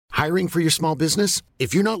Hiring for your small business?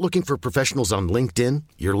 If you're not looking for professionals on LinkedIn,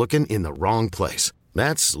 you're looking in the wrong place.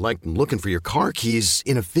 That's like looking for your car keys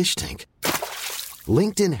in a fish tank.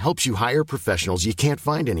 LinkedIn helps you hire professionals you can't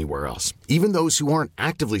find anywhere else, even those who aren't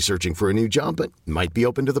actively searching for a new job but might be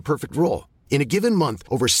open to the perfect role. In a given month,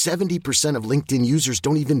 over 70% of LinkedIn users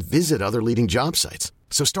don't even visit other leading job sites.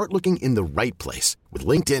 So start looking in the right place. With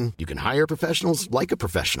LinkedIn, you can hire professionals like a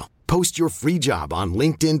professional. Post your free job on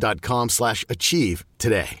linkedin.com/achieve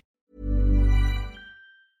today.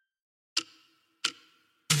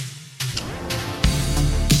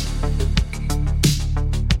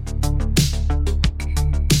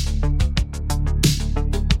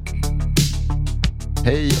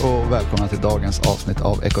 Hej och välkomna till dagens avsnitt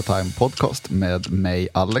av Ecotime Podcast med mig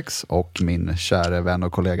Alex och min kära vän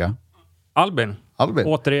och kollega Albin.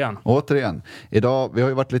 Återigen. Idag, vi har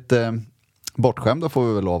ju varit lite bortskämda får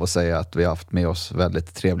vi väl lov att säga att vi har haft med oss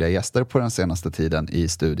väldigt trevliga gäster på den senaste tiden i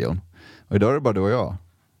studion. Och idag är det bara du och jag.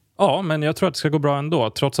 Ja, men jag tror att det ska gå bra ändå,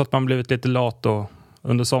 trots att man blivit lite lat och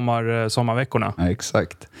under sommarveckorna. Ja,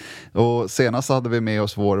 exakt. Och senast hade vi med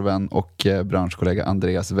oss vår vän och branschkollega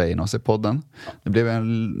Andreas Weinos i podden. Det blev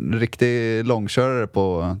en riktig långkörare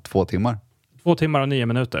på 2 timmar. 2 timmar och 9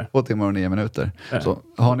 minuter. 2 timmar och 9 minuter. Så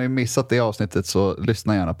har ni missat det avsnittet så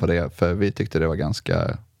lyssna gärna på det, för vi tyckte det var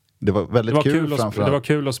ganska... Det var väldigt kul framförallt. Det var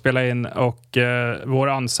kul att spela in och vår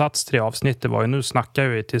ansats till avsnittet var ju nu snackar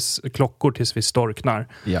vi tills vi storknar.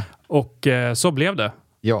 Ja. Och så blev det.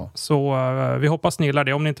 Ja. Så vi hoppas ni gillar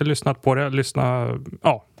det. Om ni inte lyssnat på det, lyssna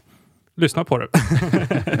på det.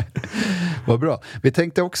 Vad bra. Vi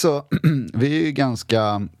tänkte också, vi är ju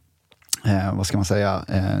ganska,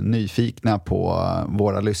 nyfikna på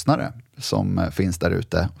våra lyssnare som finns där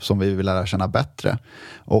ute, som vi vill lära känna bättre.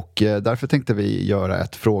 Och därför tänkte vi göra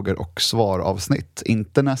ett frågor- och svar-avsnitt.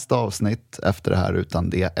 Inte nästa avsnitt efter det här, utan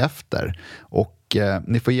det efter. Och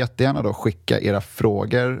ni får jättegärna då skicka era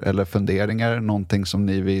frågor eller funderingar, någonting som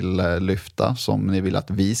ni vill lyfta, som ni vill att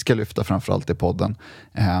vi ska lyfta framförallt i podden.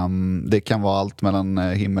 Det kan vara allt mellan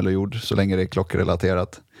himmel och jord så länge det är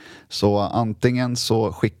klockrelaterat. Så antingen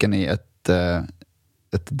så skickar ni ett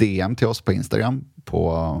DM till oss på Instagram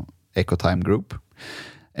på Ecotime Group.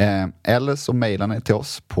 Eller så mejlar ni till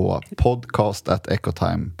oss på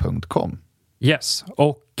podcast@ecotime.com. Yes,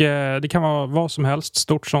 och det kan vara vad som helst,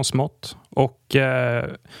 stort som smått. Och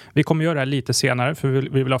vi kommer göra det lite senare för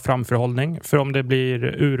vi vill ha framförhållning. För om det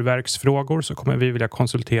blir urverksfrågor så kommer vi vilja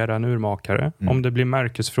konsultera en urmakare. Om det blir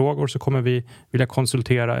märkesfrågor så kommer vi vilja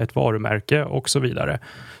konsultera ett varumärke och så vidare.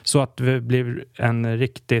 Så att det blir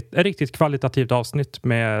ett riktigt kvalitativt avsnitt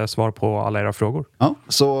med svar på alla era frågor. Ja,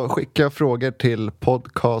 så skicka frågor till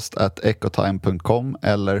podcast@ecotime.com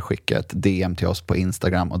eller skicka ett DM till oss på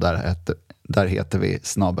Instagram och där heter vi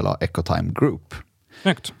 @Ecotime Group.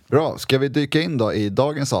 Snyggt. Bra, ska vi dyka in då i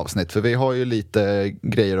dagens avsnitt? För vi har ju lite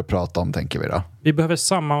grejer att prata om, tänker vi då. Vi behöver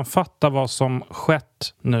sammanfatta vad som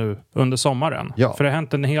skett nu under sommaren. Ja. För det har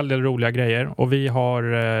hänt en hel del roliga grejer. Och vi har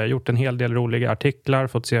gjort en hel del roliga artiklar,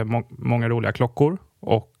 fått se många roliga klockor.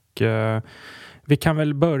 Och vi kan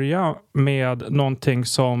väl börja med någonting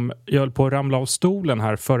som jag höll på att ramla av stolen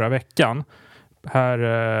här förra veckan.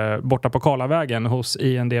 Här borta på Karlavägen hos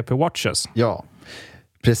INDP Watches. Ja,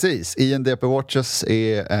 precis. INDP Watches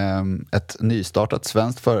är ett nystartat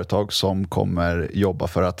svenskt företag som kommer jobba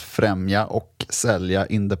för att främja och sälja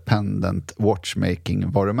independent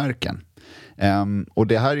watchmaking-varumärken. Och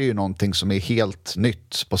det här är ju någonting som är helt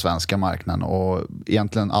nytt på svenska marknaden och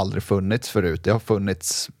egentligen aldrig funnits förut. Det har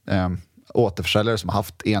funnits återförsäljare som har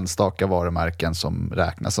haft enstaka varumärken som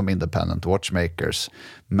räknas som independent watchmakers,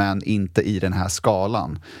 men inte i den här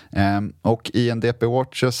skalan. Och INDP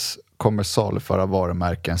Watches kommer saluföra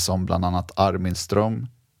varumärken som bland annat Arminström,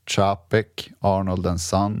 Chapek, Arnold &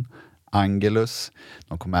 Son, Angelus.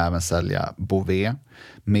 De kommer även sälja Bouvet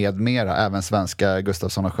med mera. Även svenska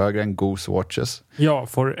Gustafsson och Sjögren, Goose Watches. Ja,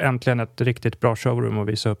 får äntligen ett riktigt bra showroom att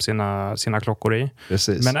visa upp sina klockor i.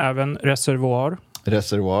 Precis. Men även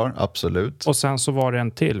Reservoir, absolut. och sen så var det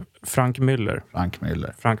en till, Frank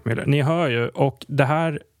Müller. Ni hör ju, och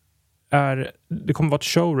det kommer vara ett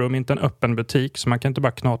showroom, inte en öppen butik, så man kan inte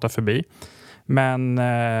bara knata förbi. Men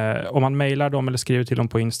om man mejlar dem eller skriver till dem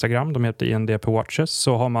på Instagram, de heter INDP Watches,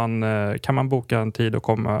 så kan man boka en tid och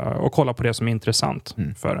komma och kolla på det som är intressant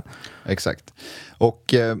för. Exakt.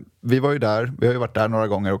 Och vi har ju varit där några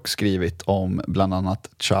gånger och skrivit om bland annat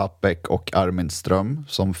Chapek och Arminström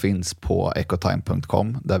som finns på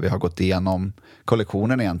ecotime.com, där vi har gått igenom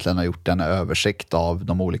kollektionen egentligen och gjort en översikt av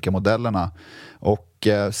de olika modellerna. Och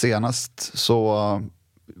senast så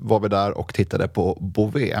var vi där och tittade på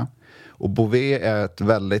Bouvet. Och Bovet är ett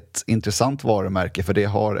väldigt intressant varumärke för det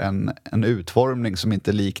har en utformning som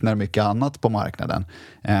inte liknar mycket annat på marknaden.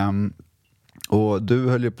 Och du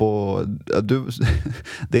höll ju på...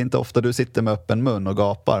 det är inte ofta du sitter med öppen mun och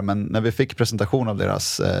gapar, men när vi fick presentation av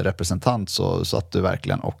deras representant så satt du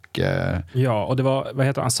verkligen och... Ja, och det var, vad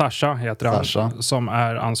heter han? Sasha heter han, som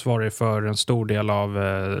är ansvarig för en stor del av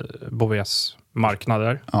Bovets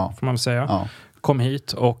marknader, får man säga. Ja. Kom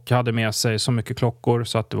hit och hade med sig så mycket klockor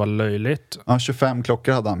så att det var löjligt. Ja, 25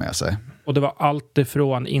 klockor hade han med sig. Och det var allt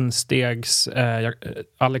ifrån instegs...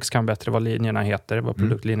 Alex kan bättre vad linjerna heter, vad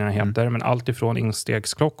produktlinjerna heter. Men allt ifrån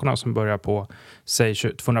instegsklockorna som börjar på, säg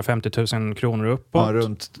 250 000 kronor uppåt.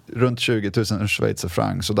 Ja, runt 20 000 Schweizer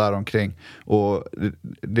francs och där omkring. Och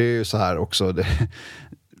det är ju så här också...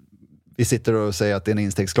 Vi sitter och säger att det är en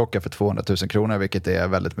instegsklocka för 200 000 kronor, vilket är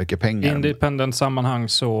väldigt mycket pengar. I independent sammanhang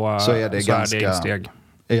så är det insteg.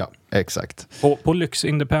 Ja, exakt. På lyx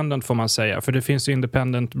independent får man säga. För det finns ju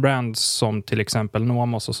independent brands som till exempel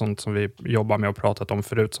Nomos och sånt som vi jobbar med och pratat om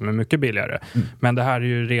förut som är mycket billigare. Men det här är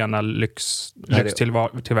ju rena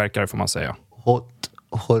lyxtillverkare får man säga.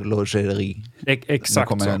 Horlogeri. Exakt så. Nu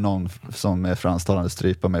kommer någon som är fransktalande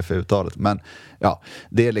strypa mig för uttalet. Men ja,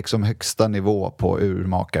 det är liksom högsta nivå på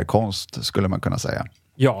urmakarkonst skulle man kunna säga.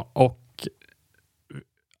 Ja, och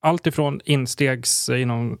allt ifrån instegs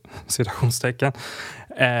inom citationstecken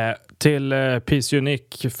till Piece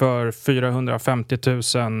Unique för 450 000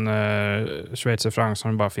 Schweizer francs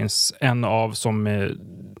som det bara finns en av som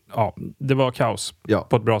det var kaos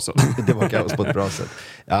på ett bra sätt. Det var kaos på ett bra sätt.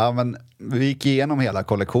 Ja, men vi gick igenom hela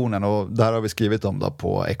kollektionen och där har vi skrivit om det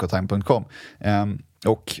på ecotime.com.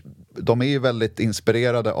 Och de är ju väldigt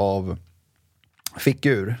inspirerade av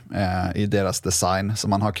fickur i deras design. Så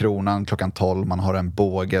man har kronan klockan 12, man har en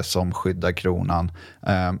båge som skyddar kronan.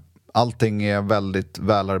 Allting är väldigt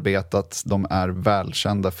välarbetat. De är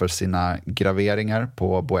välkända för sina graveringar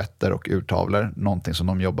på boetter och urtavlor. Någonting som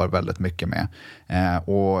de jobbar väldigt mycket med.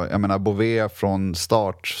 Och jag menar, Bovet från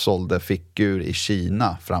start sålde fickur i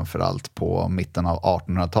Kina framförallt på mitten av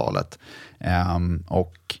 1800-talet.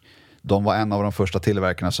 Och de var en av de första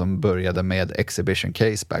tillverkarna som började med exhibition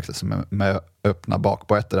casebacks, alltså med öppna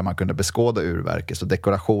bakboetter där man kunde beskåda urverket. Så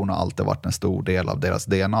dekoration har alltid varit en stor del av deras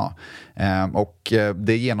DNA. Och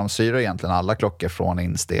det genomsyrar egentligen alla klockor från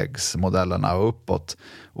instegsmodellerna och uppåt.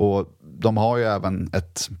 Och de har ju även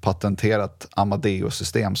ett patenterat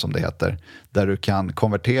Amadeus-system som det heter, där du kan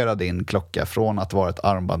konvertera din klocka från att vara ett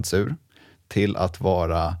armbandsur till att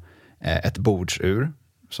vara ett bordsur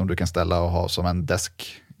som du kan ställa och ha som en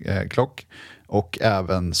klock och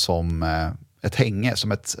även som ett hänge,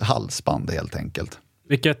 som ett halsband helt enkelt.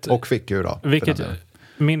 Och fickur då.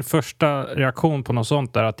 Min första reaktion på något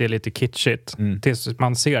sånt är att det är lite kitschigt tills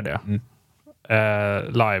man ser det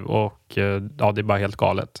live och det är bara helt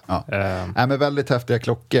galet. Ja. Men väldigt häftiga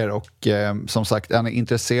klockor och som sagt, är ni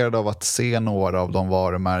intresserade av att se några av de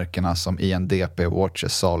varumärkena som INDP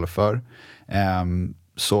Watches saluför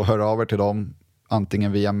så hör av er till dem.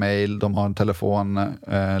 Antingen via mail, de har en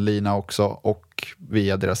telefonlina också, och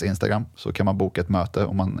via deras Instagram så kan man boka ett möte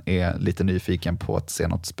om man är lite nyfiken på att se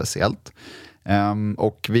något speciellt.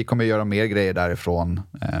 Och vi kommer göra mer grejer därifrån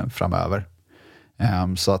framöver.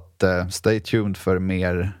 Så att stay tuned för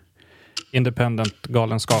mer independent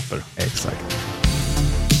galenskaper. Exakt.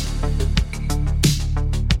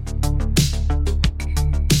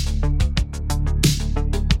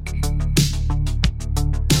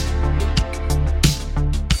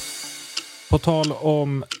 På tal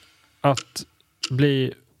om att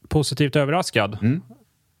bli positivt överraskad,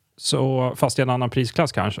 så, fast i en annan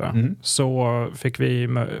prisklass kanske, så fick vi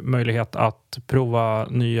möjlighet att prova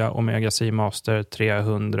nya Omega Seamaster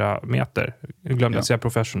 300 meter. Jag glömde att säga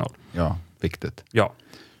professional. Ja, viktigt. Ja,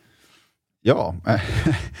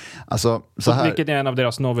 alltså så här. Vilket är en av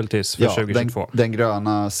deras novelties för 2022. Den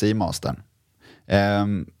gröna Seamastern.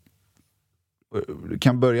 Du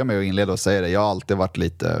kan börja med att inleda och säga det. Jag har alltid varit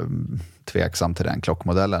lite tveksam till den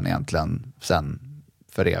klockmodellen egentligen sen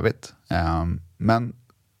för evigt. Men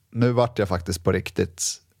nu vart jag faktiskt på riktigt,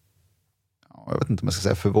 jag vet inte om jag ska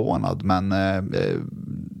säga förvånad, men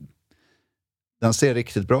den ser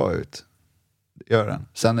riktigt bra ut. Gör den.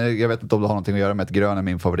 Sen jag vet inte om det har någonting att göra med att grön är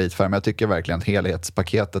min favoritfärg, men jag tycker verkligen att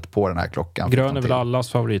helhetspaketet på den här klockan. Grön är väl allas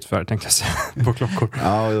favoritfärg, tänkte jag säga, på klockor.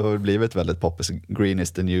 Ja, det har blivit väldigt poppis. Green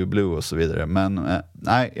is the new blue och så vidare. Men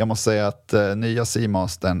nej, jag måste säga att nya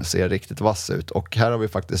Seamastern ser riktigt vass ut. Och här har vi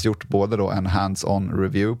faktiskt gjort både då en hands-on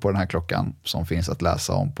review på den här klockan som finns att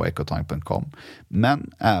läsa om på ecotime.com.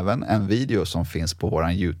 Men även en video som finns på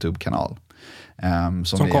vår YouTube-kanal.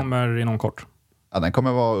 Som kommer inom kort. Ja, den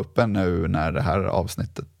kommer vara uppe nu när det här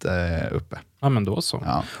avsnittet är uppe. Ja, men då så.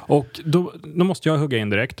 Ja. Och då måste jag hugga in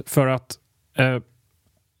direkt för att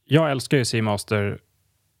jag älskar ju Seamaster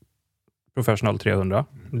Professional 300.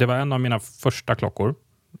 Det var en av mina första klockor.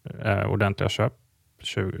 Ordentliga köp.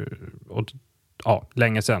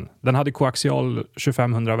 Länge sedan. Den hade koaxial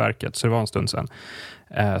 2500-verket, så det var en stund sedan.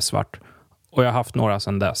 Svart. Och jag har haft några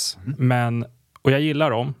sedan dess. Och jag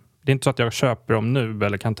gillar dem. Det är inte så att jag köper dem nu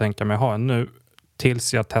eller kan tänka mig ha en nu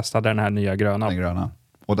tills jag testade den här nya gröna. Den gröna.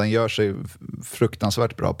 Och den gör sig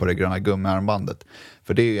fruktansvärt bra på det gröna gummiarmbandet.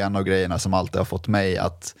 För det är ju en av grejerna som alltid har fått mig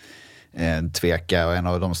att tveka, och en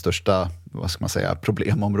av de största, vad ska man säga,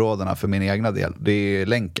 problemområdena för min egna del, det är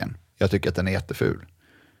länken. Jag tycker att den är jätteful.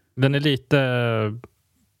 Den är lite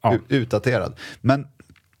utdaterad. Men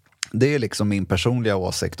det är liksom min personliga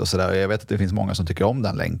åsikt och sådär. Jag vet att det finns många som tycker om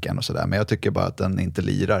den länken och sådär, men jag tycker bara att den inte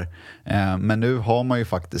lirar. Men nu har man ju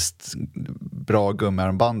faktiskt bra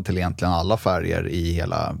gummiarmband till egentligen alla färger i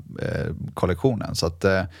hela kollektionen. Så att,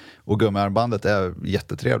 och gummiarmbandet är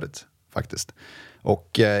jättetrevligt faktiskt. Och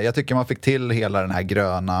jag tycker man fick till hela den här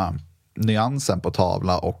gröna nyansen på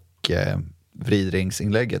tavla och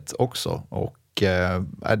vridringsinlägget också. Och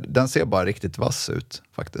den ser bara riktigt vass ut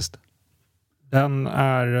faktiskt. Den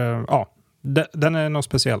är, den är något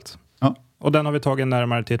speciellt. Ja. Och den har vi tagit en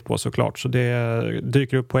närmare titt på såklart. Så det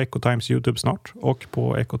dyker upp på Ecotimes YouTube snart och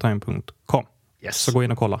på ecotime.com. Yes. Så gå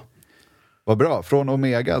in och kolla. Vad bra. Från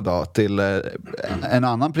Omega då till en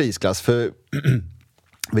annan prisklass. För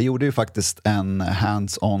vi gjorde ju faktiskt en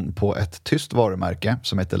hands-on på ett tyst varumärke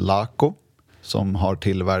som heter Laco, som har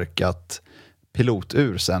tillverkat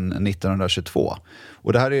pilotur sedan 1922.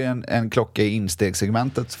 Och det här är en klocka i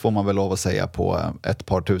instegssegmentet, får man väl lov att säga, på ett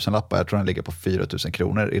par tusenlappar. Jag tror den ligger på 4 000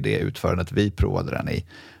 kronor i det utförandet vi provade den i.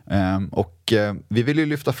 Och vi vill ju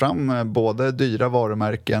lyfta fram både dyra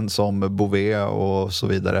varumärken som Bovet och så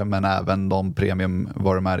vidare, men även de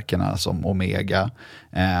premiumvarumärkena som Omega.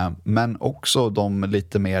 Men också de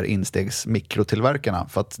lite mer instegs mikrotillverkarna,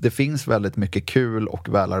 för att det finns väldigt mycket kul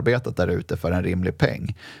och välarbetat där ute för en rimlig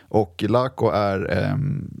peng. Och Laco är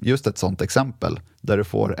just ett sånt exempel där du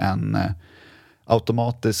får en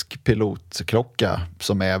automatisk pilotklocka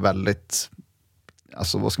som är väldigt,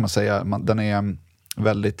 alltså vad ska man säga, den är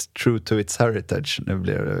väldigt true to its heritage. Nu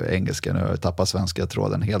blir det engelska, nu har jag tappat svenska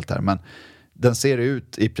tråden helt här, men den ser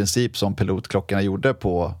ut i princip som pilotklockorna gjorde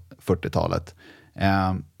på 40-talet.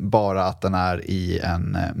 Bara att den är i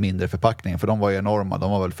en mindre förpackning, för de var ju enorma,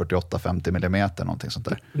 de var väl 48-50 millimeter, någonting sånt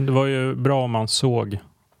där. Det var ju bra om man såg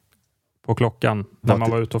på klockan när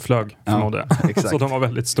man var ute och flög, förmodligen. Exakt. Så de var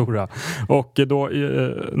väldigt stora. Och då,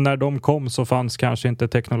 när de kom så fanns kanske inte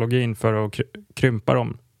teknologin för att krympa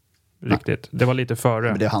dem riktigt. Det var lite före.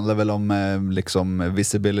 Men det handlar väl om liksom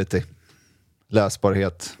visibility,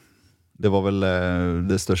 läsbarhet. Det var väl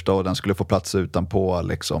det största, och den skulle få plats utanpå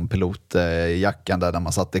liksom pilotjackan där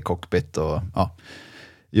man satt i cockpit och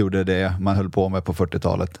gjorde det man höll på med på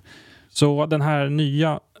 40-talet. Så den här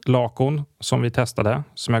nya Lacon som vi testade,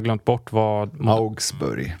 som jag glömt bort var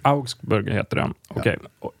Augsburg heter den. Okej.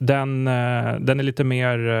 Den är lite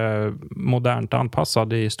mer modernt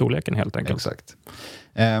anpassad i storleken helt enkelt. Exakt.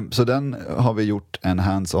 Så den har vi gjort en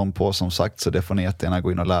hands-on på, som sagt, så det får ni jättegärna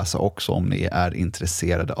gå in och läsa också om ni är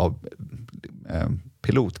intresserade av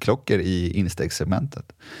pilotklockor i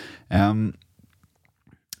instegssegmentet.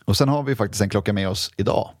 Och sen har vi faktiskt en klocka med oss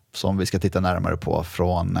idag som vi ska titta närmare på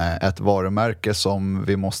från ett varumärke som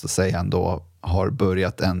vi måste säga ändå har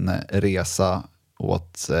börjat en resa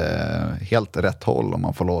åt helt rätt håll, om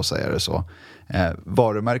man får lov att säga det så.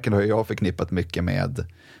 Varumärken har jag förknippat mycket med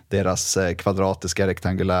deras kvadratiska,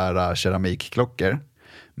 rektangulära keramikklockor.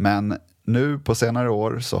 Men nu på senare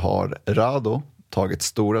år så har Rado tagit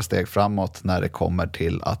stora steg framåt när det kommer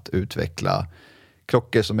till att utveckla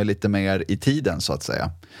klockor som är lite mer i tiden, så att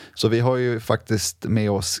säga. Så vi har ju faktiskt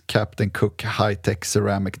med oss Captain Cook High-Tech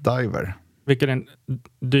Ceramic Diver. Vilken är en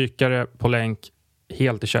dykare på länk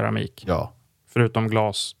helt i keramik. Ja. Förutom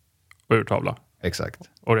glas och urtavla. Exakt.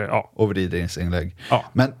 Och, och vridringsinlägg. Ja.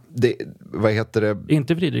 Men det, vad heter det?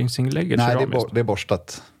 Inte vridringsinlägget keramiskt? Nej, det är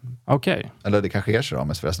borstat. Okej. Eller det kanske är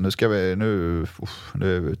keramiskt förresten. Nu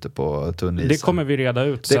är vi ute på tunn is. Det kommer vi reda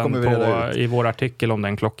ut sen i vår artikel om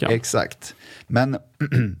den klockan. Exakt. Men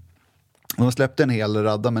de släppte en hel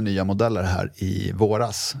radda med nya modeller här i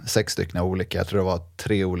våras. 6 stycken olika. Jag tror det var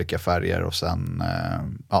 3 olika färger och sen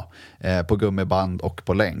på gummiband och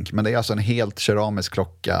på länk. Men det är alltså en helt keramisk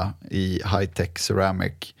klocka i high-tech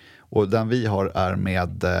ceramic. Och den vi har är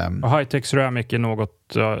med... High-tech ceramic är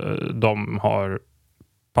något de har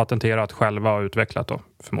patenterat själva och utvecklat då,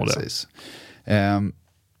 förmodligen. Precis.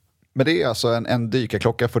 Men det är alltså en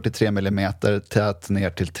dykarklocka 43 mm tät ner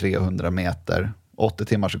till 300 meter. 80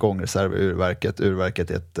 timmars gångreserv i urverket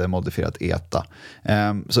är ett modifierat ETA.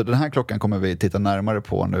 Så den här klockan kommer vi titta närmare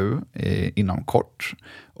på nu inom kort.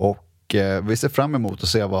 Och vi ser fram emot att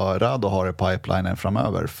se vad Rado har i pipelinen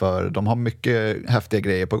framöver, för de har mycket häftiga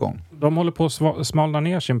grejer på gång. De håller på att smalna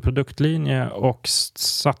ner sin produktlinje och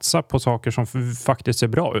satsa på saker som faktiskt ser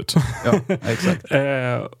bra ut. Ja, exakt.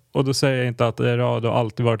 Och då säger jag inte att Rado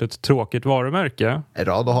alltid varit ett tråkigt varumärke.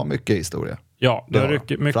 Rado har mycket historia. Ja, det har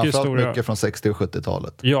mycket historia. Mycket från 60- och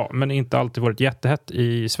 70-talet. Ja, men inte alltid varit jättehett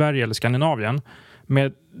i Sverige eller Skandinavien.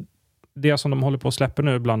 Med det som de håller på att släppa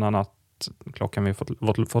nu, bland annat klockan vi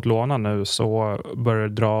fått låna nu, så börjar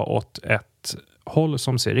det dra åt ett håll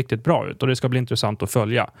som ser riktigt bra ut. Och det ska bli intressant att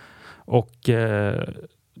följa. Och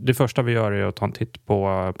det första vi gör är att ta en titt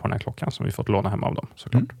på den här klockan som vi fått låna hem av dem,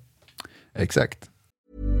 såklart. Exakt.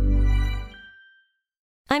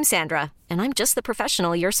 I'm Sandra, and I'm just the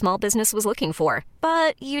professional your small business was looking for.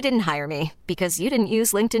 But you didn't hire me because you didn't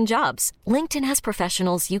use LinkedIn Jobs. LinkedIn has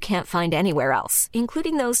professionals you can't find anywhere else,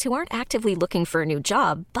 including those who aren't actively looking for a new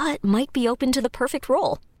job, but might be open to the perfect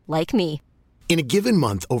role, like me. In a given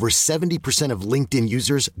month, over 70% of LinkedIn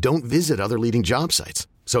users don't visit other leading job sites.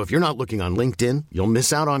 So if you're not looking on LinkedIn, you'll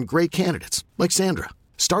miss out on great candidates like Sandra.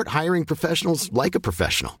 Start hiring professionals like a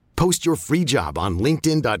professional. Post your free job on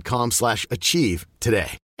linkedin.com/achieve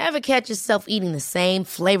today. Ever catch yourself eating the same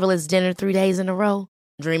flavorless dinner 3 days in a row?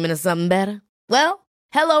 Dreaming of something better? Well,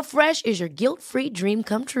 HelloFresh is your guilt-free dream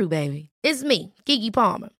come true, baby. It's me, Keke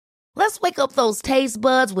Palmer. Let's wake up those taste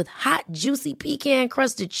buds with hot, juicy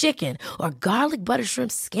pecan-crusted chicken or garlic butter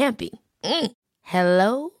shrimp scampi.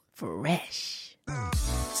 Hello Fresh.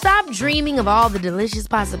 Stop dreaming of all the delicious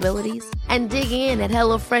possibilities and dig in at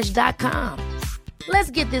HelloFresh.com.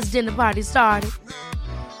 Let's get this dinner party started.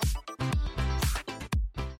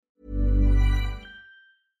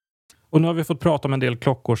 Och nu har vi fått prata om en del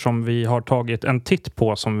klockor som vi har tagit en titt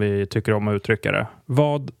på, som vi tycker om att uttrycka det.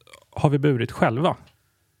 Vad har vi burit själva?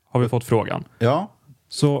 Har vi fått frågan. Ja.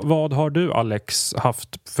 Så vad har du, Alex,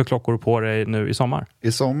 haft för klockor på dig nu i sommar?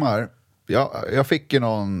 I sommar? Jag fick ju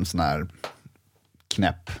någon sån här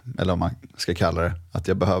knäpp, eller om man ska kalla det. Att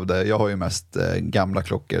jag har ju mest gamla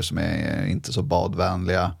klockor som är inte så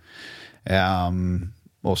badvänliga.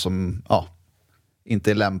 Och som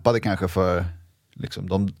inte är lämpade kanske för liksom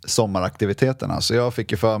de sommaraktiviteterna. Så jag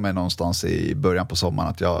fick ju för mig någonstans i början på sommaren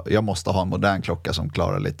att jag måste ha en modern klocka som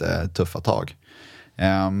klarar lite tuffa tag.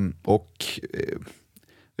 Och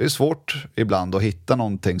det är svårt ibland att hitta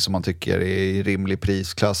någonting som man tycker är i rimlig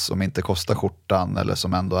prisklass, som inte kostar skjortan eller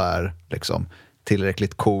som ändå är liksom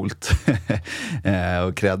tillräckligt coolt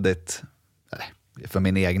och kredit för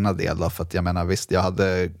min egna del då, för att jag menar visst, jag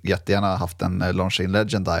hade jättegärna haft en Longines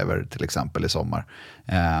Legend Diver till exempel i sommar,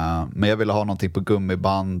 men jag ville ha någonting på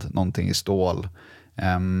gummiband, någonting i stål,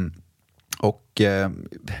 och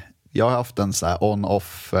jag har haft en så här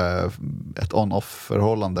ett on-off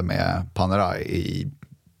förhållande med Panerai i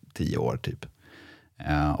 10 år typ,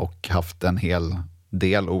 och haft en hel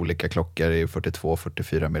del olika klockor i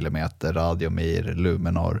 42-44 mm, Radiomir,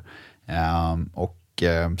 Luminor, och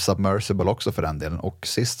Submersible också för den delen. Och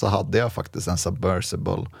sist så hade jag faktiskt en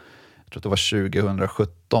Submersible, jag tror det var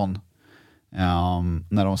 2017,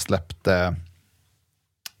 när de släppte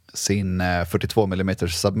sin 42 mm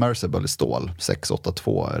Submersible i stål,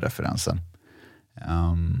 682 referensen.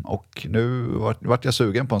 Och nu vart jag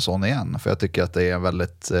sugen på en sån igen, för jag tycker att det är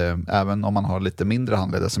väldigt, även om man har lite mindre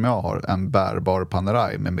handleder som jag har, en bärbar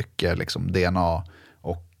Panerai med mycket liksom DNA,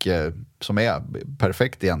 och som är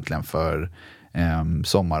perfekt egentligen för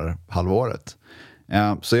sommarhalvåret.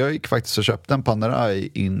 Så jag gick faktiskt och köpte en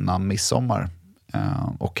Panerai innan midsommar,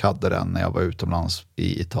 och hade den när jag var utomlands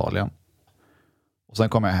i Italien. Och sen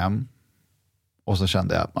kom jag hem och så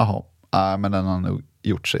kände jag, men den har nog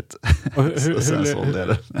gjort sitt. Och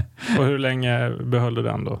och hur länge behöll du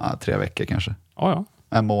den då? 3 veckor kanske. Ja.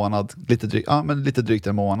 En månad, lite drygt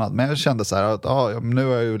en månad. Men jag kände så här att nu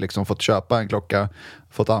har jag ju liksom fått köpa en klocka,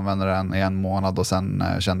 fått använda den i en månad, och sen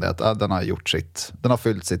kände jag att den har gjort sitt, den har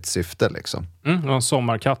fyllt sitt syfte liksom. En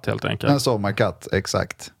sommarkatt helt enkelt. En sommarkatt,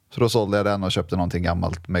 exakt. Så då sålde jag den och köpte någonting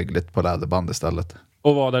gammalt mögligt på läderband istället.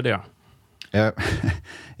 Och vad är det?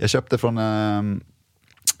 Jag köpte från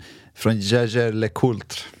Jaeger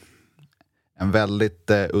LeCoultre. En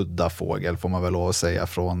väldigt udda fågel får man väl lov att säga,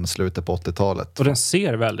 från slutet på 80-talet. Och den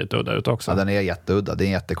ser väldigt udda ut också. Ja, den är jätteudda. Det är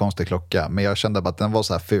en jättekonstig klocka. Men jag kände bara att den var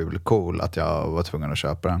så här cool att jag var tvungen att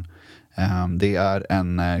köpa den. Det är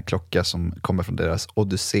en klocka som kommer från deras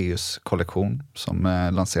Odysseus-kollektion som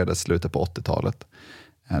lanserades i slutet på 80-talet.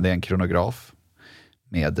 Det är en kronograf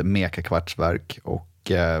med mekakvartsverk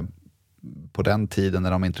och på den tiden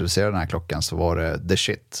när de introducerade den här klockan så var det the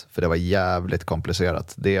shit. För det var jävligt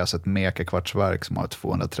komplicerat. Det är alltså ett mekakvartsverk som har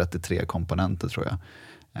 233 komponenter tror jag.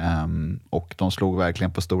 Och de slog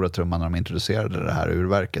verkligen på stora trumman när de introducerade det här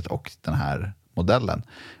urverket och den här modellen.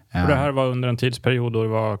 Och det här var under en tidsperiod då det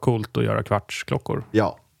var coolt att göra kvartsklockor.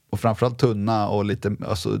 Ja, och framförallt tunna och lite,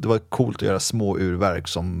 alltså det var coolt att göra små urverk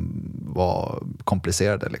som var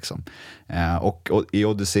komplicerade liksom. Och i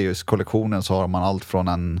Odysseus-kollektionen så har man allt från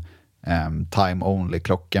en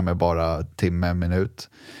time-only-klocka med bara timme, minut.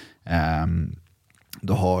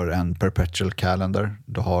 Du har en perpetual calendar,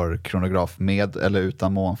 du har kronograf med eller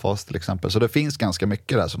utan månfas till exempel. Så det finns ganska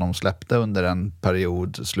mycket där som de släppte under en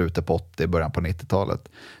period, slutet på 80, början på 90-talet.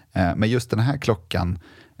 Men just den här klockan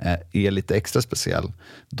är lite extra speciell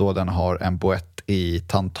då den har en boett i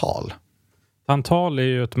tantal. Tantal är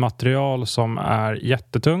ju ett material som är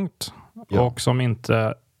jättetungt och som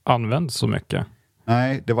inte används så mycket.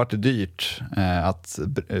 Nej, det var dyrt att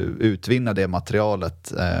utvinna det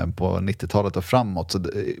materialet på 90-talet och framåt. Så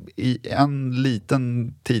i en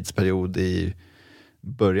liten tidsperiod i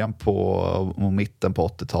början på och mitten på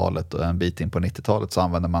 80-talet och en bit in på 90-talet så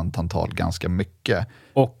använde man tantal ganska mycket.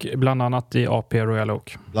 Och bland annat i AP Royal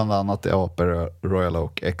Oak. Bland annat i AP Royal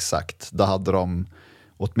Oak, exakt. Där hade de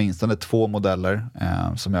åtminstone 2 modeller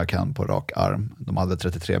som jag kan på rak arm. De hade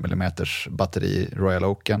 33 mm batteri Royal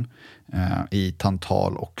Oaken i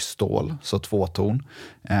tantal och stål, så 2-ton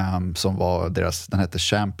som var deras, den hette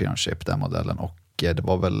Championship den modellen och det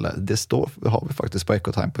var väl, har vi faktiskt på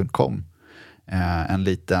ecotime.com en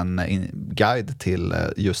liten guide till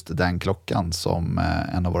just den klockan som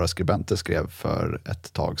en av våra skribenter skrev för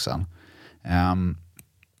ett tag sedan.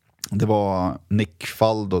 Det var Nick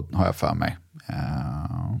Faldo har jag för mig.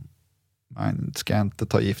 Ska jag inte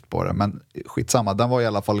ta gift på det, men skitsamma, den var i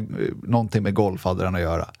alla fall någonting med golf hade den att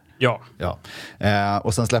göra. Ja.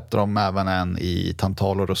 Och sen släppte de även en i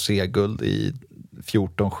tantal och roséguld i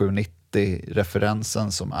 14790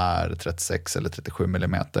 referensen som är 36 eller 37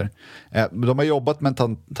 millimeter. De har jobbat med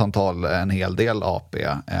tantal en hel del AP,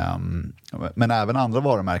 men även andra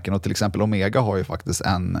varumärken, och till exempel Omega har ju faktiskt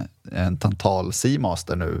en tantal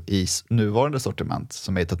Seamaster nu i nuvarande sortiment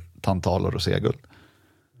som är tantal och roséguld.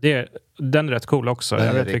 Den är rätt cool också.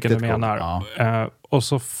 Jag vet vilken du menar. Cool. Ja. Och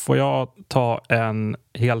så får jag ta en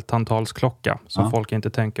helt tantalsklocka som folk inte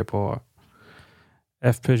tänker på.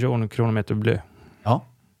 FP Journe Chronometer Bleu. Ja,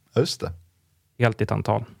 just det. Helt i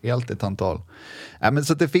tantal. Men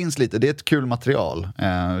så att det finns lite, det är ett kul material.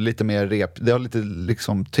 Lite mer rep, det har lite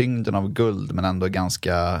liksom tyngden av guld men ändå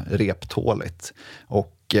ganska reptåligt.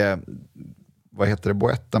 Och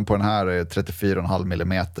boetten på den här är 34,5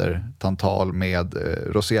 millimeter tantal med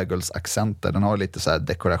roséguldsaccenter. Den har lite så här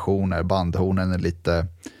dekorationer, bandhornen är lite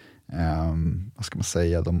vad ska man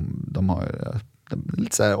säga, de har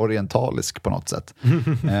lite så här orientalisk på något sätt.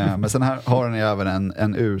 Men sen här har den ju även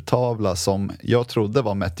en urtavla som jag trodde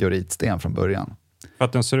var meteoritsten från början. För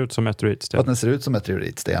att den ser ut som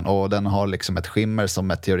meteoritsten. Och den har liksom ett skimmer som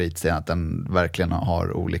meteoritsten, att den verkligen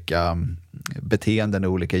har olika beteenden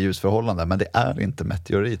och olika ljusförhållanden. Men det är inte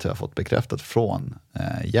meteorit, har jag fått bekräftat från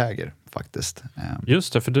Jäger faktiskt.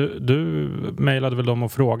 Just det, för du mejlade väl dem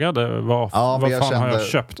och frågade vad fan har jag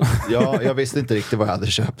köpt? Ja, jag visste inte riktigt vad jag hade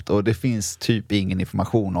köpt och det finns typ ingen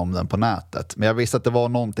information om den på nätet. Men jag visste att det var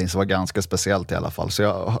någonting som var ganska speciellt i alla fall. Så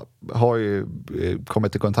jag har ju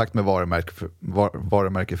kommit i kontakt med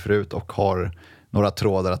varumärke förut och har några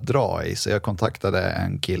trådar att dra i. Så jag kontaktade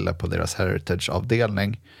en kille på deras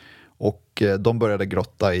Heritage-avdelning och de började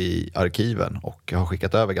grotta i arkiven och har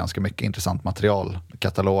skickat över ganska mycket intressant material,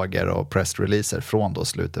 kataloger och pressreleaser från då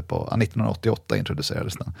slutet på 1988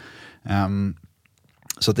 introducerades den.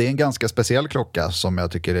 Så det är en ganska speciell klocka som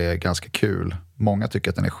jag tycker är ganska kul. Många tycker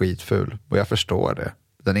att den är skitful och jag förstår det.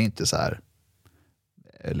 Den är inte så här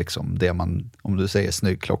liksom det man, om du säger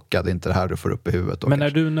snygg klocka, det är inte det här du får upp i huvudet. Men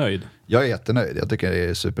är du nöjd? Jag är jättenöjd, jag tycker det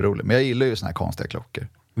är superroligt. Men jag gillar ju såna här konstiga klockor.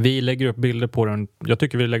 Vi lägger upp bilder på den. Jag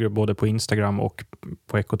tycker vi lägger upp både på Instagram och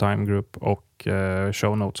på Ecotime Group och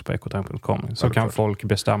show notes på ecotime.com. Så kan folk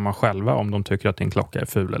bestämma själva om de tycker att din klocka är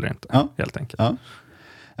ful eller inte. Helt enkelt.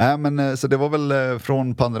 Ja. Men, så det var väl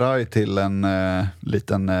från Panerai till en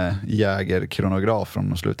liten Jäger-kronograf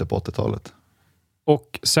från slutet på 80-talet.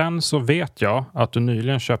 Och sen så vet jag att du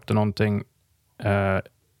nyligen köpte någonting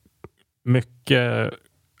mycket,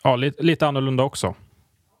 lite annorlunda också.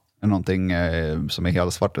 Någonting som är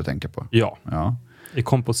helt svart du tänker på? Ja. I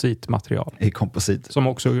kompositmaterial. Som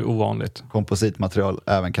också är ovanligt. Kompositmaterial,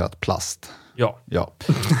 även kallat plast. Ja.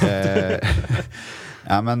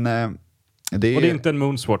 Men det är... Och det är inte en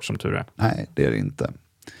Moonswatch som tur är. Nej, det är det inte.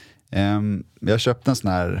 Jag köpte en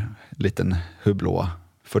sån här liten Hublot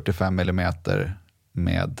 45 mm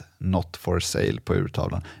med not for sale på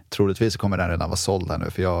urtavlan. Troligtvis kommer den redan vara såld här nu,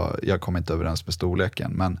 för jag kommer inte överens med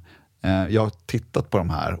storleken. Men jag har tittat på de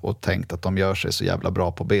här och tänkt att de gör sig så jävla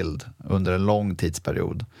bra på bild under en lång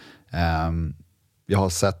tidsperiod. Vi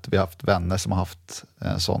har haft vänner som har haft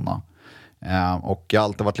sådana. Och jag har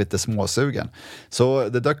alltid varit lite småsugen. Så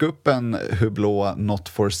det dök upp en Hublot not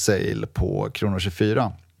for sale på kronor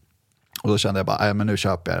 24. Och då kände jag bara, men nu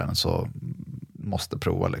köper jag den, så måste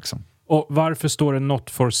prova liksom. Och varför står det not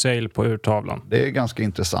for sale på urtavlan? Det är ganska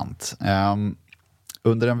intressant.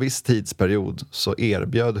 Under en viss tidsperiod så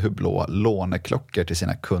erbjöd Hublot låneklockor till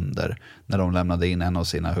sina kunder när de lämnade in en av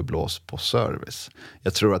sina Hublots på service.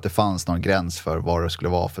 Jag tror att det fanns någon gräns för vad det skulle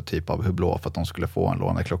vara för typ av Hublot för att de skulle få en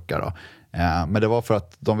låneklocka då. Men det var för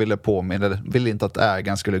att de ville inte att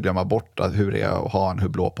ägaren skulle glömma bort hur det är att ha en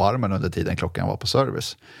Hublot på armen under tiden klockan var på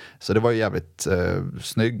service. Så det var ju jävligt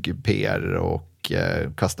snygg PR och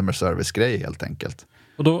customer service-grej helt enkelt.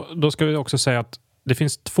 Och då ska vi också säga att det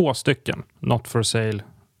finns 2 stycken not for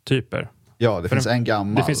sale-typer. Ja, det finns en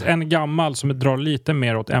gammal. Det finns en gammal som drar lite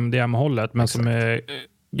mer åt MDM-hållet, men som är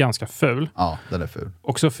ganska ful. Ja, den är ful.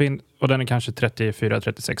 Och den är kanske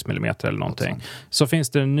 34-36 mm eller någonting. Så finns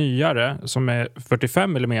det en nyare som är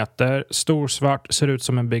 45 mm, stor svart, ser ut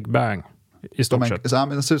som en Big Bang i stort sett.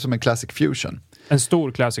 Den ser ut som en Classic Fusion. En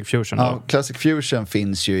stor Classic Fusion. Ja, Classic Fusion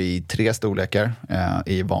finns ju i 3 storlekar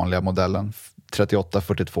i vanliga modellen. 38,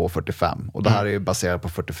 42, 45. Och det här är ju baserat på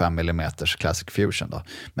 45 mm Classic Fusion då.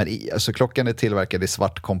 Men alltså, klockan är tillverkad i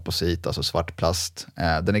svart komposit, alltså svart plast.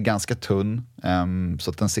 Den är ganska tunn,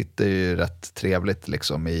 så att den sitter ju rätt trevligt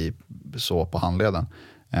liksom på handleden.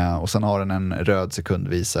 Och sen har den en röd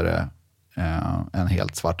sekundvisare, en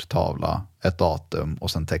helt svart tavla, ett datum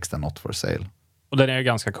och sen texten not for sale. Och den är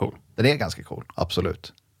ganska cool. Den är ganska cool,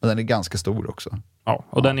 absolut. Men den är ganska stor också. Ja,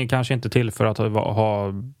 och den är kanske inte till för att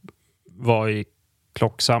vara i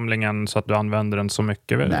klocksamlingen så att du använder den så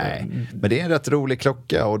mycket. Nej, men det är en rätt rolig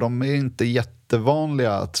klocka och de är inte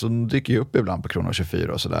jättevanliga. Så de dyker ju upp ibland på kronor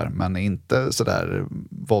 24 och sådär, men inte sådär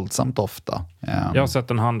våldsamt ofta. Jag har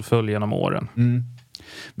sett en handfull genom åren.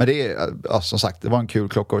 Men det är, som sagt, det var en kul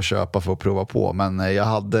klocka att köpa för att prova på, men jag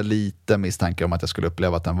hade lite misstankar om att jag skulle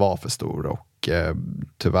uppleva att den var för stor och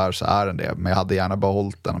tyvärr så är den det. Men jag hade gärna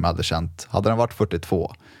behållit den om jag hade den varit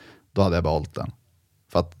 42, då hade jag behållit den.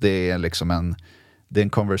 För att det är liksom det är en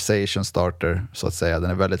conversation starter så att säga.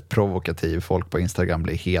 Den är väldigt provokativ. Folk på Instagram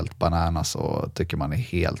blir helt bananas och tycker man är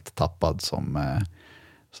helt tappad som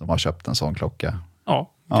har köpt en sån klocka.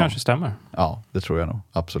 Ja, kanske stämmer. Ja, det tror jag nog.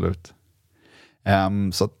 Absolut.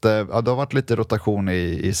 Så att det har varit lite rotation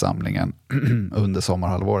i samlingen under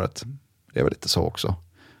sommarhalvåret. Det är väl lite så också.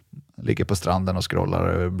 Ligger på stranden och scrollar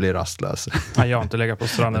och blir rastlös. Nej, jag har inte legat på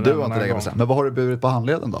stranden. Du har inte legat på stranden. Men vad har du burit på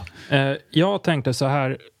handleden då? Jag tänkte så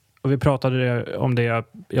här, och vi pratade om det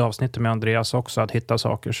i avsnittet med Andreas också, att hitta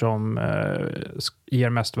saker som ger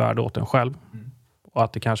mest värde åt en själv. Och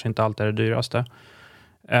att det kanske inte alltid är det dyraste.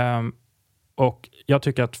 Och jag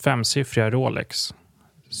tycker att 5-siffriga Rolex,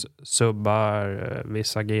 subbar,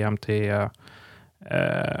 vissa GMT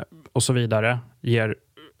och så vidare ger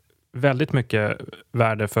väldigt mycket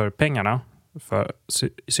värde för pengarna,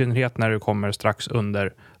 i synnerhet när du kommer strax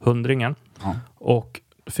under 100-ringen. Och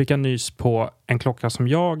då fick jag nys på en klocka som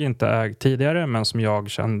jag inte ägt tidigare, men som jag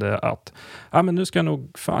kände att men nu ska jag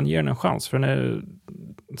nog fan ge den en chans, för den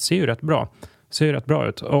ser ju rätt bra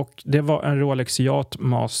ut. Och det var en Rolex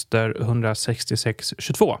Yachtmaster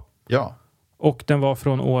 166-22. Ja. Och den var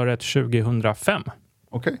från året 2005.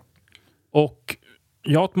 Okej. Och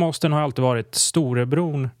Yachtmastern har alltid varit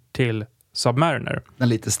storebron till Submariner. Den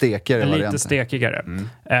lite stekigare varianten. Lite stekigare.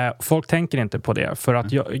 Folk tänker inte på det, för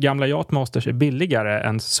att gamla Yachtmasters är billigare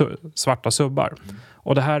än svarta subbar.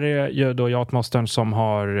 Och det här är ju då Yachtmastern som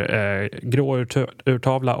har grå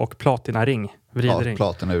urtavla och platinaring. Ja,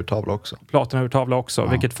 platinaurtavla också.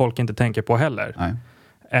 Vilket folk inte tänker på heller.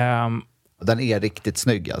 Nej. Den är riktigt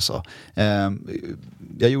snygg alltså.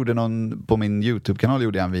 Jag gjorde på min YouTube-kanal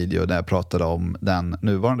gjorde jag en video där jag pratade om den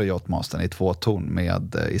nuvarande Yachtmastern i 2 ton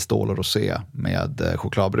i stål och rosé med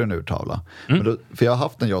chokladbrun urtavla. För jag har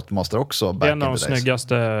haft en Yachtmaster också. Det är en av de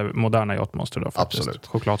snyggaste moderna Yachtmaster då faktiskt. Absolut.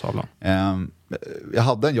 Chokladtavlan. Jag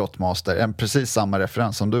hade en Yachtmaster, precis samma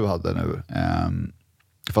referens som du hade nu.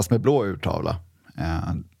 Fast med blå urtavla.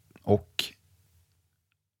 Och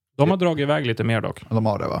de har dragit iväg lite mer dock. De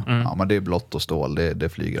har det, va? Ja, men det är blått och stål, det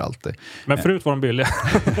flyger alltid. Men förut var de billiga,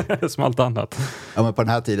 som allt annat. Ja, men på den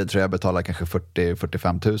här tiden tror jag betalar kanske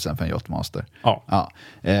 40-45 000 för en Yachtmaster. Ja.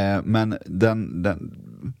 Men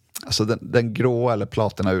alltså den grå eller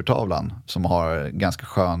platina-urtavlan som har ganska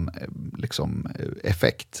skön liksom,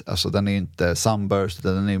 effekt. Alltså den är ju inte sunburst,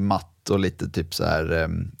 den är ju matt och lite typ så här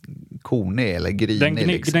kornig eller grinig.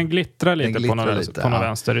 Liksom. Den glittrar lite på någon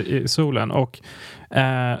vänster i solen. Och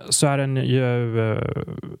så är den ju...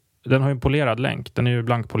 den har ju en polerad länk. Den är ju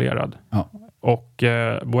blankpolerad. Ja. Och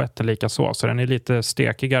Boett är lika så den är lite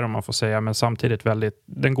stekigare om man får säga, men samtidigt väldigt,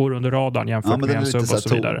 den går under radarn jämfört med en sub och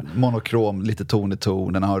så vidare. Monokrom, lite ton i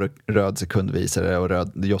ton, den har röd sekundvisare och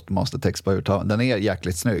röd Yachtmaster text på urtavlan. Den är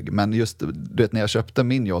jäkligt snygg, men just du vet när jag köpte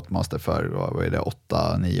min Yachtmaster för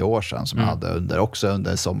 8-9 år sedan som jag hade också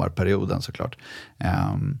under sommarperioden såklart.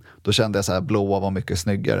 Då kände jag så här, blåa var mycket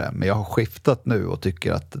snyggare, men jag har skiftat nu och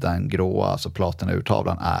tycker att den gråa, alltså platina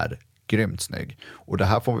urtavlan är grymt snygg. Och det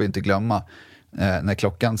här får vi inte glömma. När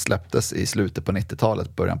klockan släpptes i slutet på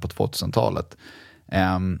 90-talet, början på 2000-talet.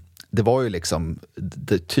 Det var ju liksom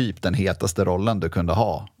typ den hetaste rollen du kunde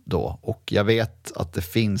ha då. Och jag vet att det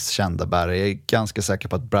finns kända bärare. Jag är ganska säker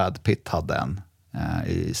på att Brad Pitt hade en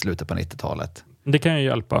i slutet på 90-talet. Det kan ju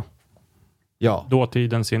hjälpa. Ja.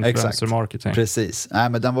 Dåtidens influencer marketing. Precis. Nej,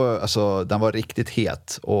 men den var riktigt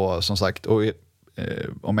het. Och som sagt,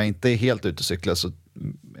 om jag inte är helt ute och cyklar så...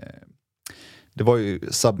 det var ju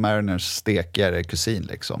Submariners stekigare kusin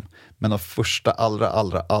liksom. Men de första,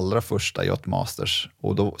 allra första Yachtmasters,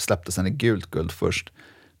 och då släpptes den i gult guld först,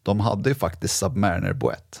 de hade ju faktiskt Submariner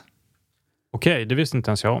Boett. Okej, det visste inte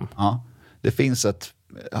ens jag om. Ja, det finns ett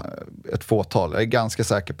fåtal, jag är ganska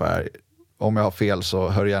säker på det här. Om jag har fel så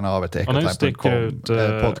hör gärna av er till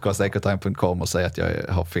podcast.ecotime.com och säg att jag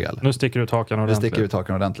har fel. Nu sticker du ut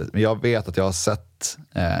hakan ordentligt. Men jag vet att jag har sett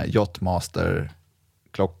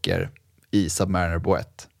Yachtmaster-klockor i Submariner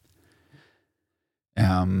Boett.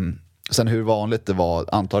 Sen hur vanligt det var,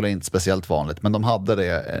 antagligen inte speciellt vanligt, men de hade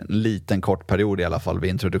det en liten kort period i alla fall vid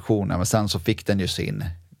introduktionen, men sen så fick den ju sin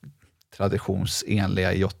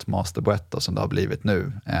traditionsenliga Yachtmaster Boett som det har blivit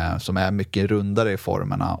nu, som är mycket rundare i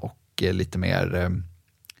formerna och lite mer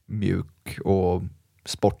mjuk och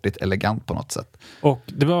sportigt elegant på något sätt. Och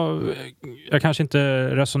det var, jag kanske inte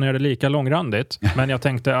resonerade lika långrandigt, men jag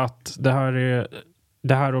tänkte att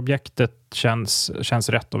det här objektet känns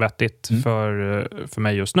rätt och vettigt för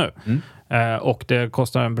mig just nu. Och det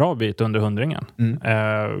kostar en bra bit under 100-ringen.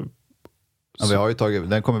 Ja, vi har ju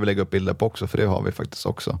den kommer vi lägga upp bilder på också, för det har vi faktiskt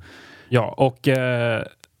också. Ja, och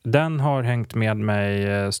den har hängt med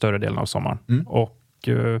mig större delen av sommaren. Och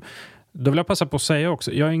då vill jag passa på att säga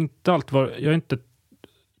också, jag är inte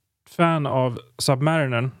fan av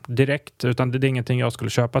Submarinern direkt, utan det är ingenting jag skulle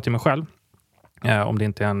köpa till mig själv. Om det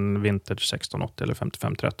inte är en Vintage 1680 eller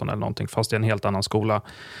 5513 eller någonting, fast det är en helt annan skola.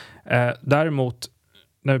 Däremot,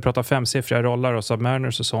 när vi pratar femsiffriga rollar och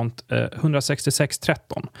Submariners och sånt,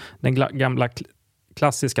 16613, den gamla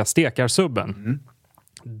klassiska stekarsubben.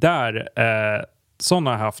 Där, sådana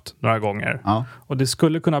har jag haft några gånger. Ja. Och det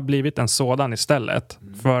skulle kunna blivit en sådan istället.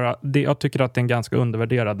 För jag tycker att det är en ganska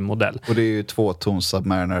undervärderad modell. Och det är ju 2-tons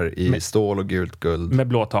Submariner i stål och gult guld. Med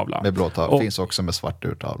blå tavla. Och finns också med svart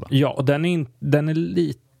urtavla. Ja, och den är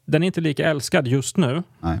inte lika älskad just nu.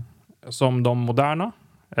 Nej. Som de moderna.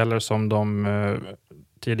 Eller som de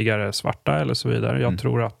tidigare svarta eller så vidare. Jag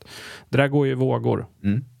tror att det där går i vågor.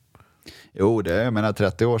 Jo, jag menar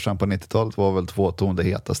 30 år sedan på 90-talet var väl 2-ton det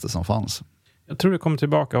hetaste som fanns. Jag tror det kommer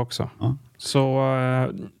tillbaka också. Så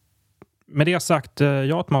med det sagt,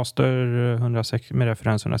 Yachtmaster 106, med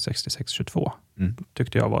referens 16622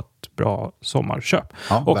 tyckte jag var ett bra sommarköp.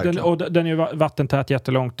 Ja, och den är ju vattentät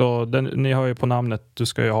jättelångt, och ni hör ju på namnet, du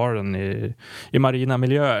ska ju ha den i marina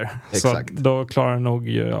miljöer. Exakt. Så då klarar den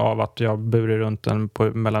nog av att jag burar runt den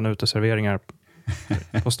mellan uteserveringar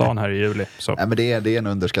på stan här i juli. Så. Nej, men det är en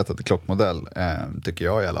underskattad klockmodell, tycker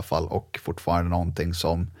jag i alla fall, och fortfarande någonting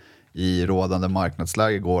som i rådande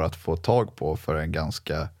marknadsläge går att få tag på för en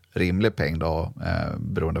ganska rimlig peng då,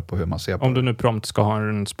 beroende på hur man ser på om du nu prompt ska ha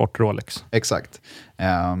en sport Rolex. Exakt.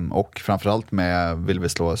 Och framförallt vill vi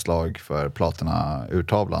slå ett slag för platina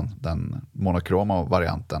urtavlan, den monokroma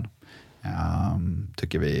varianten,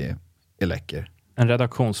 tycker vi är läcker. En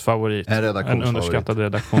redaktionsfavorit. En underskattad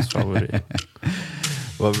redaktionsfavorit.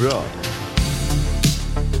 Vad bra.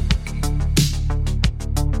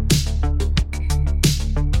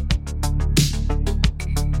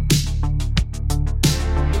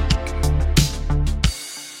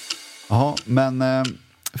 Jaha, men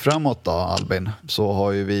framåt då, Albin, så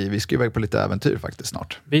har ju vi ska iväg på lite äventyr faktiskt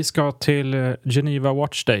snart. Vi ska till Geneva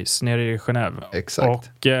Watch Days nere i Genève. Exakt. Och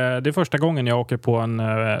det är första gången jag åker på en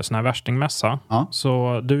sån här värstingmässa. Ja.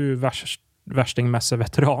 Så du är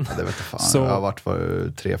värstingmässeveteran. Ja, det vet jag fan. Så, jag har varit för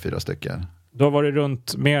 3-4 stycken. Då var det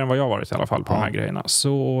runt mer än vad jag varit i alla fall på de här grejerna.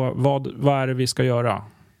 Så vad är det vi ska göra?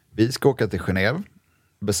 Vi ska åka till Genève,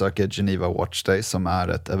 besöka Geneva Watch Days som är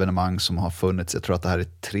ett evenemang som har funnits, jag tror att det här är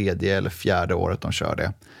 3:e eller 4:e året de kör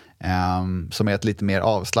det. Som är ett lite mer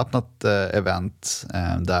avslappnat event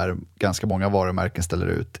där ganska många varumärken ställer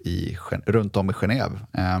ut runt om i Genève.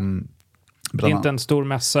 Inte en stor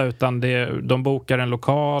mässa utan de bokar en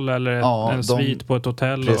lokal eller en svit på ett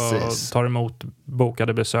hotell och tar emot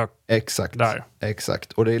bokade besök. Exakt, där.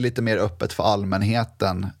 Exakt. Och det är lite mer öppet för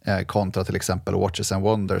allmänheten kontra till exempel Watches and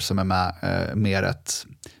Wonders som är mer ett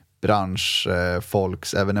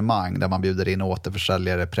branschfolksevenemang där man bjuder in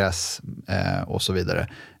återförsäljare, press och så vidare.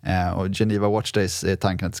 Och Geneva Watch Days är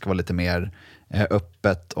tanken att det ska vara lite mer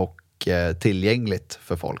öppet och tillgängligt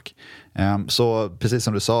för folk. Så precis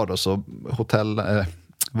som du sa då, så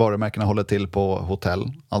varumärkena håller till på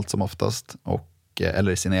hotell allt som oftast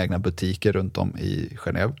eller i sina egna butiker runt om i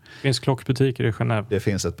Genève. Finns klockbutiker i Genève? Det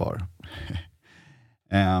finns ett par.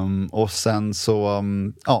 Och sen så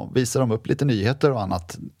visar de upp lite nyheter och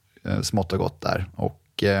annat smått och gott där.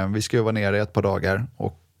 Och vi ska ju vara nere i ett par dagar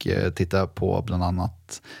och titta på bland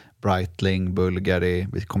annat Breitling, Bulgari.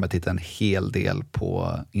 Vi kommer titta en hel del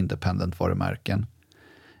på independent varumärken.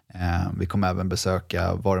 Vi kommer även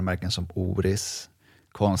besöka varumärken som Oris,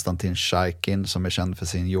 Konstantin Shaikin som är känd för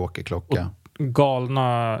sin jokerklocka.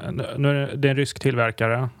 Galna, det är en rysk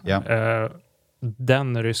tillverkare. Ja.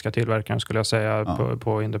 Den ryska tillverkaren skulle jag säga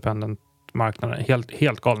på independent-marknaden.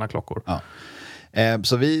 Helt galna klockor. Ja.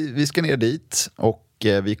 Så vi ska ner dit och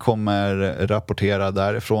vi kommer rapportera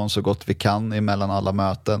därifrån så gott vi kan emellan alla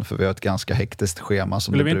möten för vi har ett ganska hektiskt schema.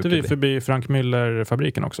 Skulle vi inte förbi Frank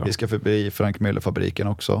Müller-fabriken också? Vi ska förbi Frank Müller-fabriken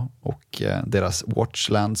också och deras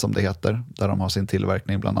Watchland som det heter, där de har sin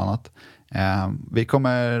tillverkning bland annat. Vi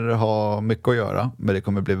kommer ha mycket att göra, men det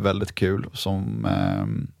kommer bli väldigt kul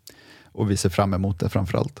och vi ser fram emot det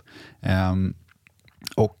framförallt.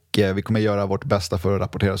 Och vi kommer göra vårt bästa för att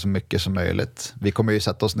rapportera så mycket som möjligt. Vi kommer ju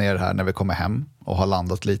sätta oss ner här när vi kommer hem och har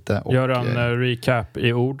landat lite. Och göra en recap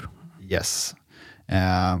i ord. Yes.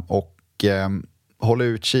 Håll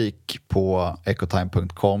utkik på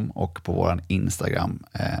ecotime.com och på vår Instagram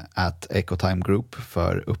 @ecotimegroup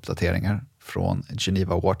för uppdateringar från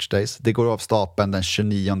Geneva Watch Days. Det går av stapeln den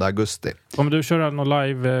 29 augusti. Om du kör några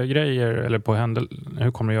live-grejer eller på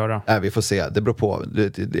hur kommer du göra? Vi får se, det beror på.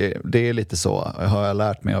 Det är lite så, har jag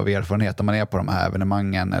lärt mig av erfarenhet när man är på de här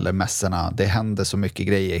evenemangen eller mässorna. Det händer så mycket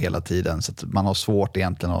grejer hela tiden så att man har svårt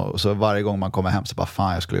egentligen. Och så varje gång man kommer hem så bara,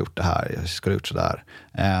 fan jag skulle ha gjort det här, jag skulle ha gjort sådär.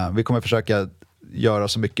 Vi kommer försöka göra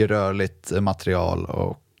så mycket rörligt material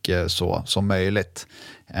och så som möjligt.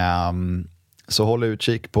 Så håll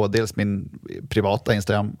utkik på dels min privata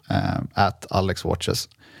Instagram @alexwatches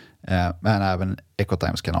men även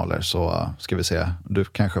Ecotimes kanaler så ska vi se, du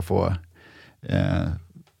kanske får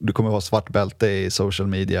du kommer ha svart bälte i social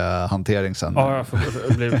media hantering sen. Ja, jag får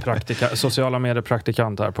bli sociala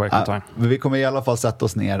medier-praktikant här på Ecotime. Vi kommer i alla fall sätta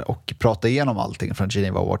oss ner och prata igenom allting från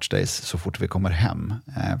Geneva Watch Days så fort vi kommer hem.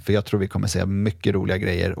 För jag tror vi kommer se mycket roliga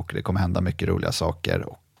grejer och det kommer hända mycket roliga saker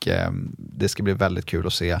och det ska bli väldigt kul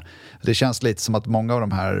att se. Det känns lite som att många av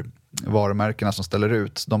de här varumärkena som ställer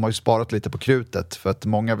ut, de har ju sparat lite på krutet för att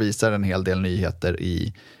många visar en hel del nyheter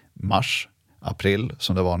i mars, april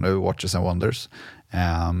som det var nu, Watches and Wonders.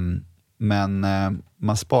 Men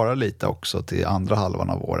man sparar lite också till andra halvan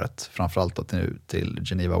av året, framförallt då till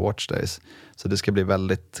Geneva Watch Days. Så det ska bli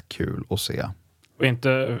väldigt kul att se.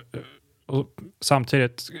 Och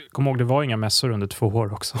samtidigt, kom ihåg, det var inga mässor under 2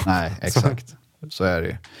 år också. Nej, exakt. Så är det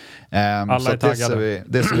ju. Alla så är taggade.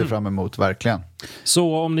 det ser vi fram emot, verkligen.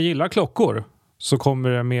 Så om ni gillar klockor så kommer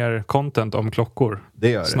det mer content om klockor. Det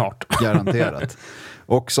gör det. Snart. Garanterat.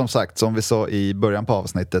 Och som sagt, som vi sa i början på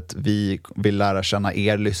avsnittet, vi vill lära känna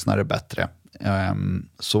er lyssnare bättre.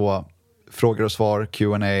 Så frågor och svar,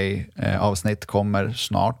 Q&A-avsnitt kommer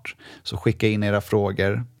snart. Så skicka in era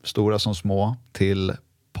frågor, stora som små, till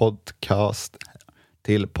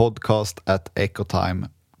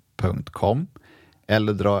podcast@ecotime.com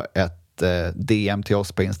eller dra ett DM till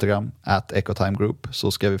oss på Instagram @ecotimegroup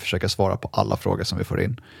så ska vi försöka svara på alla frågor som vi får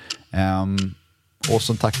in. Och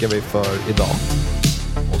så tackar vi för idag.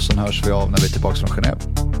 Och sen hörs vi av när vi är tillbaka från Genève.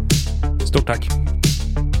 Stort tack.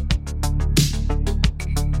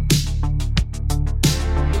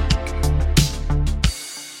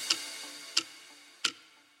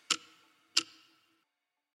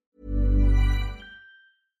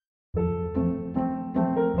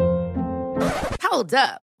 Hold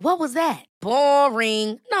up. What was that? Boring.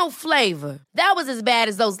 No flavor. That was as bad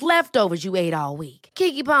as those leftovers you ate all week.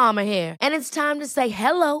 Keke Palmer here, and it's time to say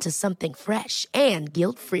hello to something fresh and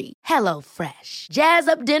guilt-free. Hello Fresh. Jazz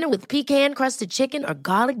up dinner with pecan-crusted chicken or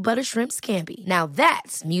garlic butter shrimp scampi. Now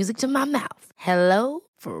that's music to my mouth. Hello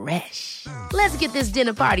Fresh. Let's get this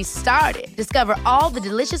dinner party started. Discover all the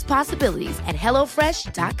delicious possibilities at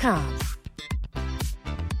hellofresh.com.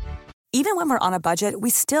 Even when we're on a budget, we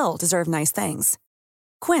still deserve nice things.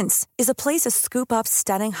 Quince is a place to scoop up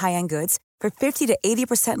stunning high-end goods for 50 to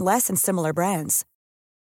 80% less than similar brands.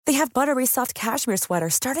 They have buttery soft cashmere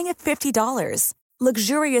sweaters starting at $50,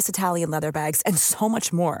 luxurious Italian leather bags, and so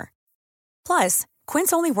much more. Plus,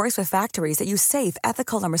 Quince only works with factories that use safe,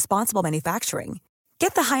 ethical, and responsible manufacturing.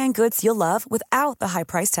 Get the high-end goods you'll love without the high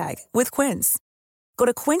price tag with Quince. Go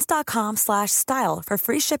to quince.com/style for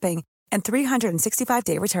free shipping and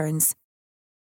 365-day returns.